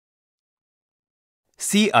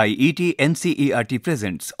CIET NCERT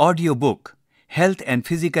presents audiobook Health and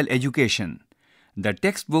Physical Education, the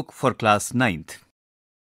textbook for class 9th.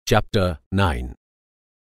 Chapter 9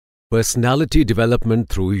 Personality Development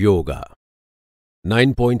Through Yoga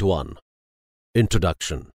 9.1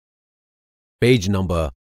 Introduction Page number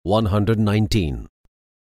 119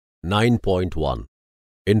 9.1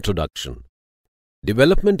 Introduction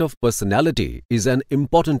Development of personality is an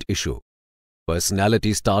important issue.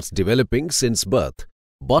 Personality starts developing since birth,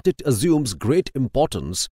 but it assumes great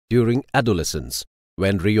importance during adolescence,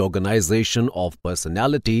 when reorganization of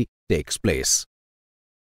personality takes place.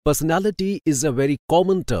 Personality is a very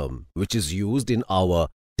common term which is used in our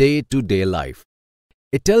day-to-day life.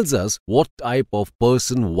 It tells us what type of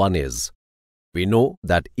person one is. We know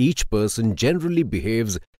that each person generally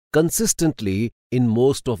behaves consistently in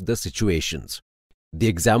most of the situations. The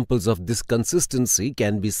examples of this consistency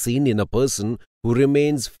can be seen in a person who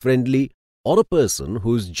remains friendly or a person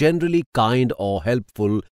who is generally kind or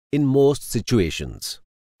helpful in most situations.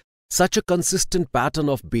 Such a consistent pattern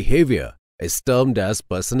of behavior is termed as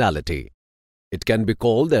personality. It can be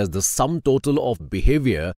called as the sum total of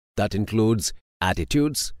behavior that includes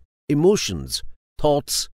attitudes, emotions,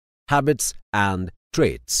 thoughts, habits, and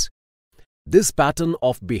traits. This pattern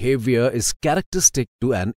of behavior is characteristic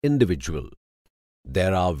to an individual.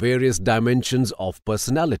 There are various dimensions of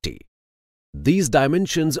personality. These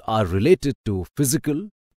dimensions are related to physical,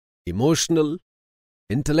 emotional,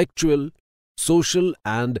 intellectual, social,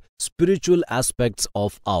 and spiritual aspects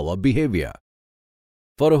of our behavior.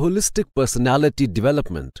 For a holistic personality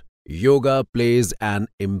development, yoga plays an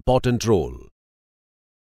important role.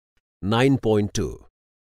 9.2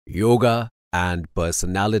 Yoga and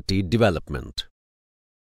Personality Development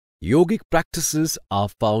Yogic practices are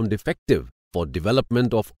found effective for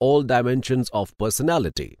development of all dimensions of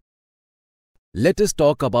personality. Let us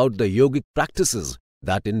talk about the yogic practices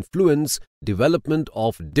that influence development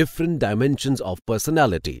of different dimensions of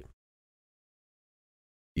personality.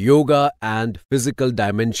 Yoga and physical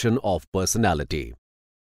dimension of personality.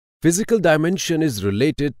 Physical dimension is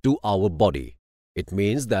related to our body. It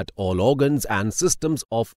means that all organs and systems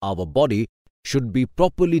of our body should be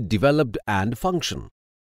properly developed and function.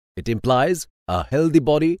 It implies a healthy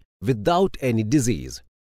body without any disease.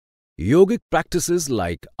 Yogic practices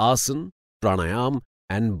like asana, pranayam,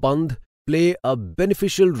 and bandh play a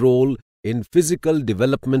beneficial role in physical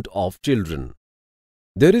development of children.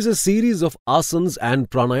 There is a series of asanas and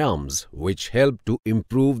pranayams which help to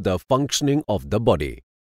improve the functioning of the body.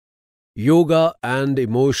 Yoga and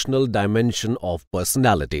emotional dimension of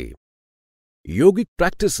personality. Yogic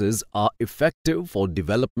practices are effective for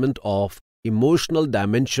development of emotional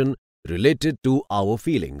dimension related to our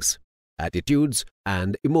feelings, attitudes,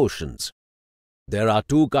 and emotions. There are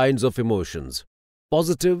two kinds of emotions,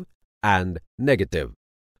 positive and negative.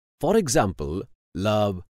 For example,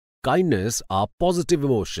 love, kindness are positive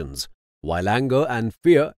emotions, while anger and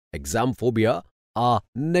fear, examphobia, are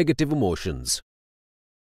negative emotions.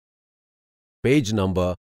 Page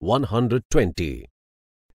number 120.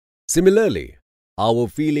 Similarly, our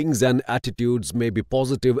feelings and attitudes may be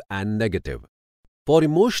positive and negative. For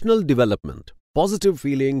emotional development, positive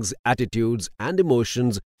feelings, attitudes, and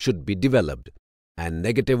emotions should be developed, and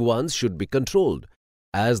negative ones should be controlled,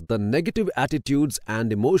 as the negative attitudes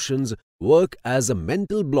and emotions work as a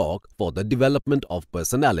mental block for the development of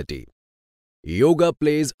personality. Yoga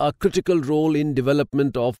plays a critical role in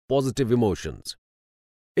development of positive emotions.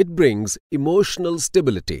 It brings emotional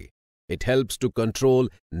stability. It helps to control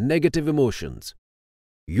negative emotions.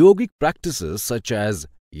 Yogic practices such as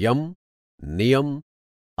yam, niyam,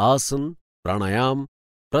 asana, pranayam,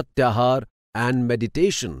 pratyahar, and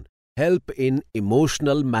meditation help in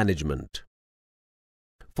emotional management.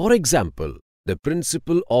 For example, the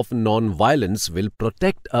principle of non-violence will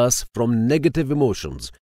protect us from negative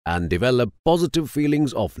emotions and develop positive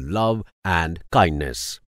feelings of love and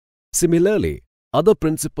kindness. Similarly, other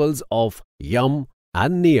principles of yam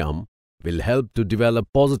and niyam will help to develop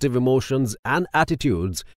positive emotions and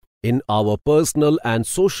attitudes in our personal and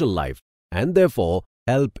social life, and therefore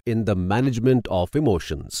help in the management of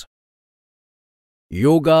emotions.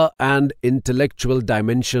 Yoga and intellectual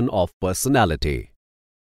dimension of personality.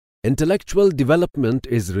 Intellectual development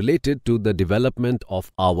is related to the development of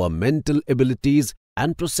our mental abilities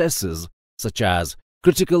and processes such as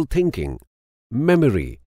critical thinking,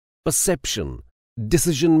 memory, perception,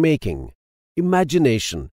 decision-making,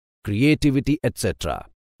 imagination, creativity, etc.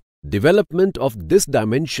 Development of this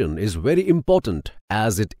dimension is very important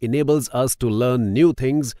as it enables us to learn new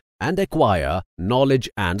things and acquire knowledge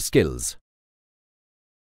and skills.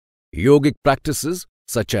 Yogic practices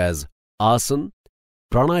such as asana,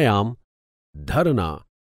 pranayam, dharana,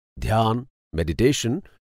 dhyan, meditation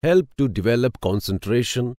help to develop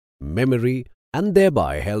concentration, memory, and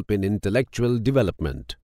thereby help in intellectual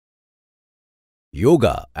development.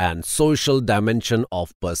 Yoga and social dimension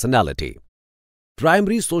of personality.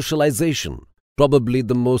 Primary socialization, probably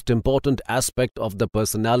the most important aspect of the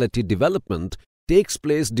personality development, takes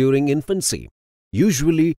place during infancy,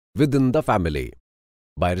 usually within the family.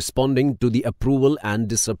 By responding to the approval and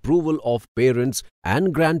disapproval of parents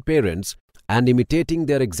and grandparents and imitating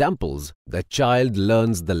their examples, the child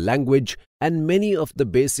learns the language and many of the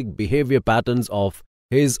basic behavior patterns of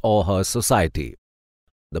his or her society.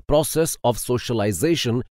 The process of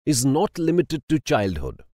socialization is not limited to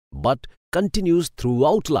childhood, but continues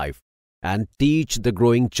throughout life and teach the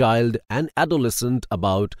growing child and adolescent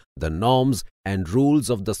about the norms and rules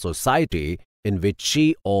of the society in which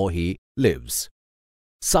she or he lives.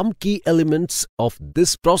 Some key elements of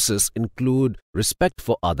this process include respect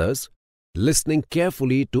for others, listening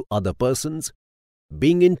carefully to other persons,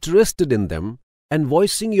 being interested in them, and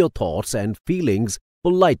voicing your thoughts and feelings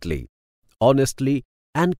politely, honestly,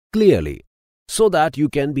 and clearly, so that you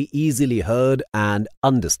can be easily heard and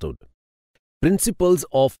understood. Principles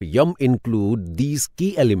of YUM include these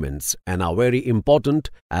key elements and are very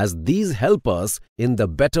important as these help us in the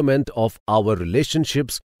betterment of our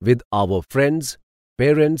relationships with our friends,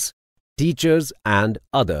 parents, teachers, and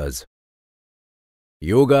others.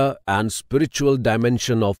 Yoga and spiritual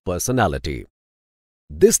dimension of personality.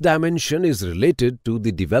 This dimension is related to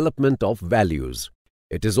the development of values.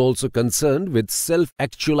 It is also concerned with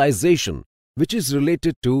self-actualization, which is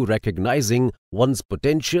related to recognizing one's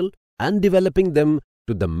potential and developing them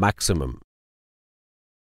to the maximum.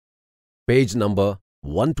 Page number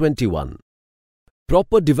 121.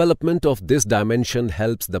 Proper development of this dimension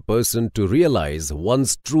helps the person to realize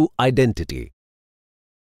one's true identity.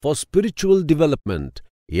 For spiritual development,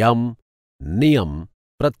 YUM, Niyam,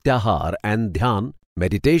 Pratyahar and Dhyan,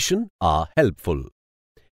 meditation are helpful.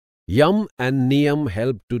 YUM and Niyam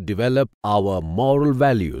help to develop our moral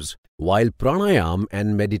values, while Pranayam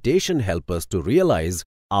and meditation help us to realize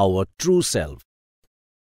our true self.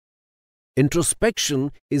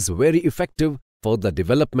 Introspection is very effective for the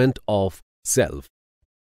development of self.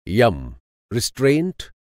 YUM, restraint,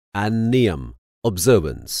 and Niyam,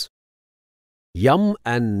 observance. YUM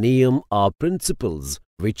and Niyam are principles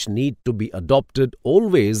which need to be adopted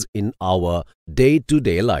always in our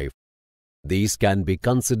day-to-day life. These can be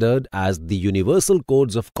considered as the universal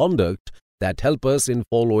codes of conduct that help us in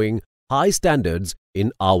following high standards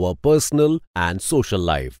in our personal and social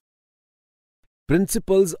life.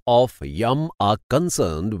 Principles of YUM are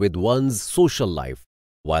concerned with one's social life,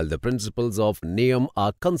 while the principles of Niyam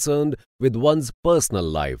are concerned with one's personal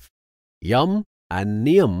life. YUM and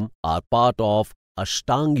Niyam are part of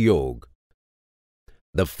Ashtanga Yoga.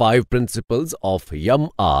 The 5 principles of YUM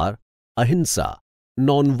are Ahimsa,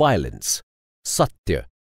 non-violence, Satya,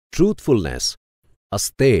 truthfulness,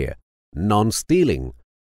 Asteya, non-stealing,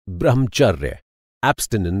 Brahmacharya,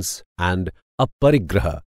 abstinence, and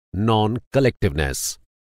Aparigraha, non-collectiveness.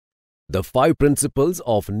 The 5 principles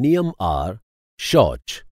of Niyam are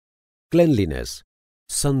Shauch, cleanliness,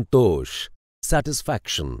 Santosh,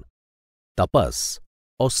 satisfaction, Tapas,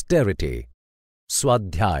 austerity,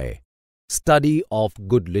 Swadhyay, study of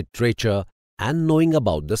good literature and knowing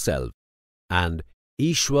about the self, and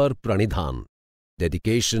Ishwar Pranidhan,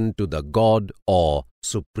 dedication to the God or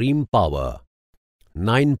Supreme Power.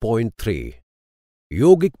 9.3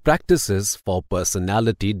 Yogic practices for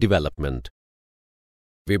personality development.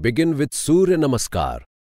 We begin with Surya Namaskar.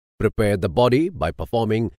 Prepare the body by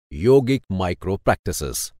performing yogic micro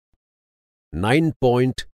practices.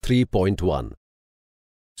 9.3.1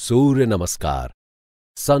 Surya Namaskar,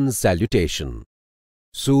 Sun Salutation.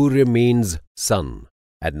 Surya means sun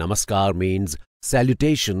and Namaskar means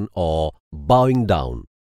salutation or bowing down.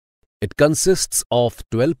 It consists of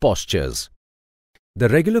 12 postures. The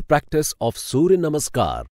regular practice of Surya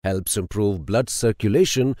Namaskar helps improve blood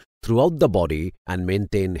circulation throughout the body and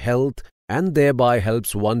maintain health, and thereby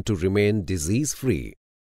helps one to remain disease-free.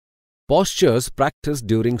 Postures practiced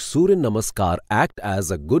during Surya Namaskar act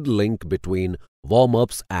as a good link between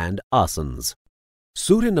warm-ups and asanas.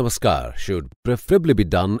 Surya Namaskar should preferably be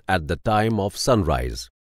done at the time of sunrise.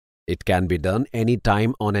 It can be done any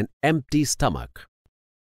time on an empty stomach.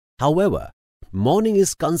 However, morning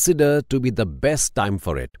is considered to be the best time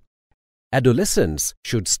for it. Adolescents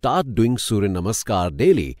should start doing Surya Namaskar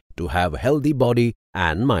daily to have a healthy body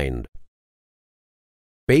and mind.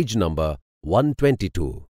 Page number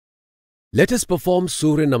 122. Let us perform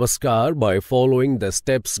Surya Namaskar by following the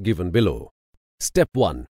steps given below. Step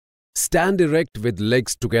 1. Stand erect with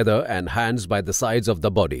legs together and hands by the sides of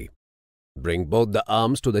the body. Bring both the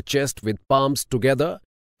arms to the chest with palms together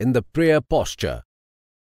in the prayer posture.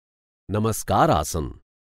 Namaskarasana.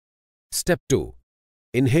 Step 2.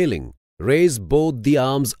 Inhaling, raise both the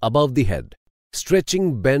arms above the head.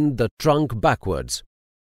 Stretching, bend the trunk backwards.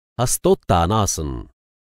 Hastottanasana.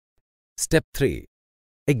 Step 3.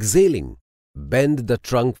 Exhaling, bend the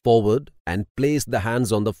trunk forward and place the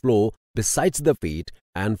hands on the floor besides the feet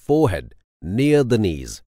and forehead near the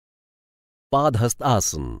knees.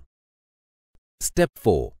 Padhastasana. Step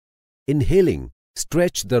 4. Inhaling,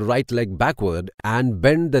 stretch the right leg backward and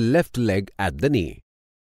bend the left leg at the knee.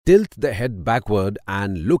 Tilt the head backward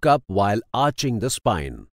and look up while arching the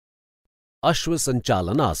spine.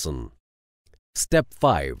 Ashwasanchalanasana. Step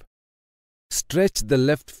 5. Stretch the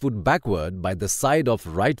left foot backward by the side of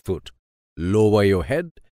right foot. Lower your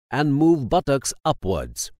head and move buttocks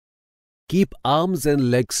upwards. Keep arms and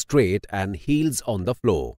legs straight and heels on the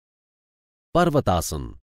floor.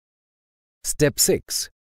 Parvatasana. Step 6.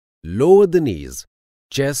 Lower the knees,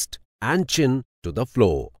 chest and chin to the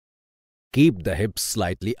floor. Keep the hips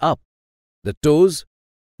slightly up. The toes,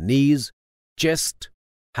 knees, chest,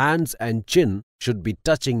 hands and chin should be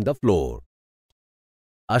touching the floor.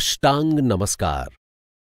 Ashtang Namaskar.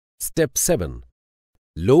 Step 7.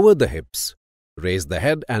 Lower the hips. Raise the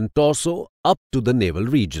head and torso up to the navel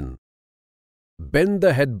region. Bend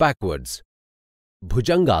the head backwards.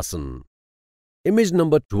 Bhujangasana. Image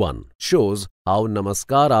number 1 shows how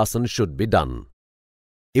Namaskarasana should be done.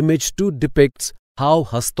 Image 2 depicts how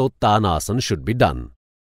Hastottanasana should be done.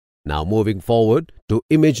 Now moving forward to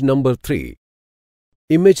image number 3.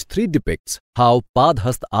 Image 3 depicts how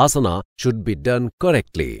Padhastasana should be done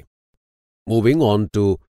correctly. Moving on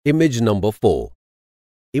to image number 4.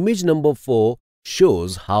 Image number 4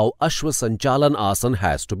 shows how Ashwasanchalanasana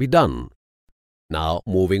has to be done. Now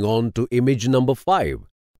moving on to image number 5.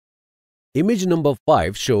 Image number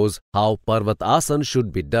 5 shows how Parvatasana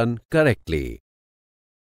should be done correctly.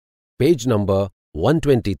 Page number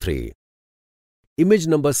 123. Image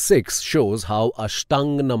number 6 shows how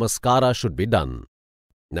Ashtang Namaskara should be done.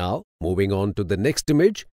 Now moving on to the next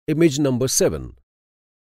image, image number 7.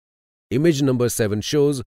 Image number 7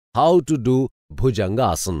 shows how to do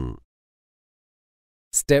Bhujangasana.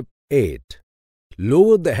 Step 8.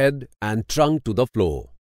 Lower the head and trunk to the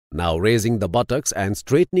floor. Now raising the buttocks and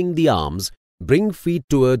straightening the arms, bring feet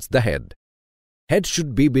towards the head. Head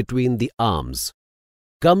should be between the arms.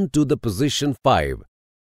 Come to the position 5.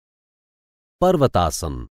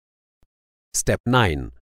 Parvatasana. Step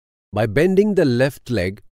 9. By bending the left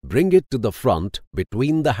leg, bring it to the front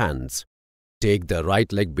between the hands. Take the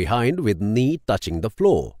right leg behind with knee touching the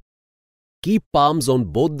floor. Keep palms on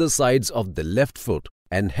both the sides of the left foot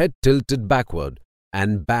and head tilted backward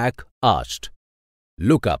and back arched.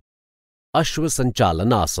 Look up.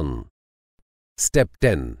 Ashwasanchalanasana. Step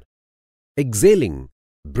 10. Exhaling,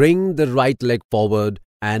 bring the right leg forward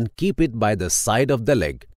and keep it by the side of the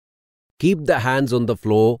leg. Keep the hands on the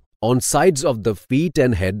floor on sides of the feet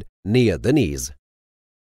and head near the knees.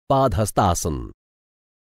 Padhastasana.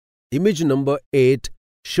 Image number 8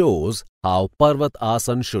 shows how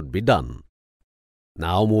Parvatasana should be done.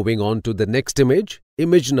 Now moving on to the next image,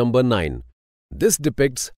 image number 9. This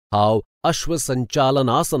depicts how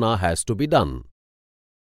Ashwasanchalanasana has to be done.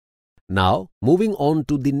 Now moving on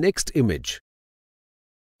to the next image.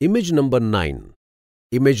 Image number 9.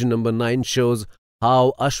 Image number 9 shows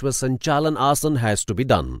how Ashwasanchalanasana has to be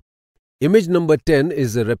done. Image number 10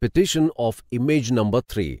 is a repetition of image number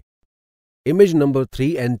 3. Image number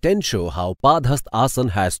 3 and 10 show how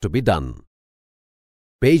Padhastasana has to be done.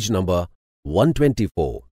 Page number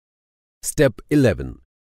 124. Step 11.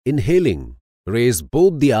 Inhaling, raise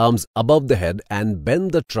both the arms above the head and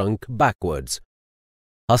bend the trunk backwards.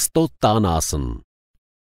 Hastottanasana.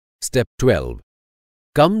 Step 12.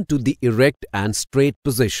 Come to the erect and straight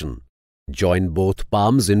position. Join both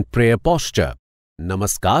palms in prayer posture.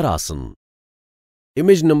 Namaskarasana.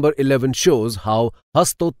 Image number 11 shows how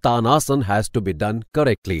Hastottanasana has to be done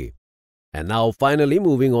correctly. And now finally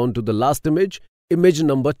moving on to the last image, image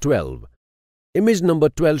number 12. Image number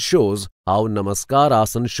 12 shows how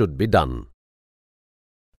Namaskarasana should be done.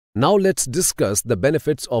 Now let's discuss the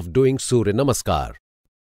benefits of doing Surya Namaskar.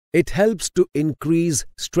 It helps to increase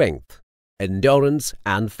strength, endurance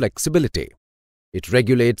and flexibility. It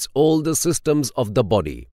regulates all the systems of the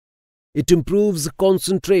body. It improves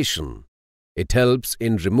concentration. It helps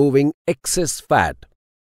in removing excess fat.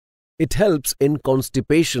 It helps in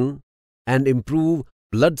constipation and improve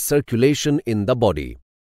blood circulation in the body.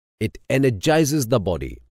 It energizes the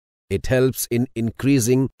body. It helps in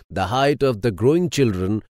increasing the height of the growing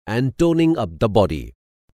children and toning up the body.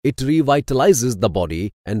 It revitalizes the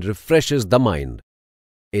body and refreshes the mind.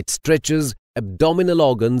 It stretches abdominal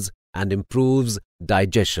organs and improves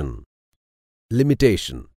digestion.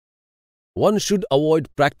 Limitation. One should avoid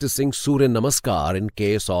practicing Surya Namaskar in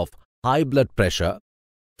case of high blood pressure,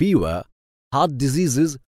 fever, heart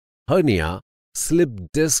diseases, hernia,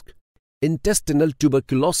 slipped disc, intestinal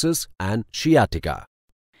tuberculosis and sciatica.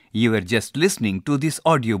 You were just listening to this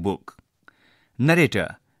audiobook.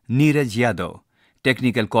 Narrator Neeraj Yadav.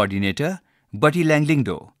 Technical Coordinator Bati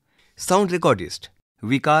Langlingdo. Sound Recordist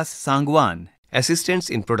Vikas Sangwan. Assistants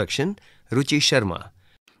in Production Ruchi Sharma.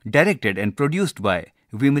 Directed and produced by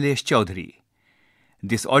Vimalesh Chaudhary.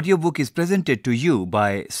 This audiobook is presented to you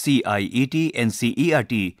by CIET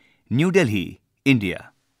NCERT, New Delhi, India.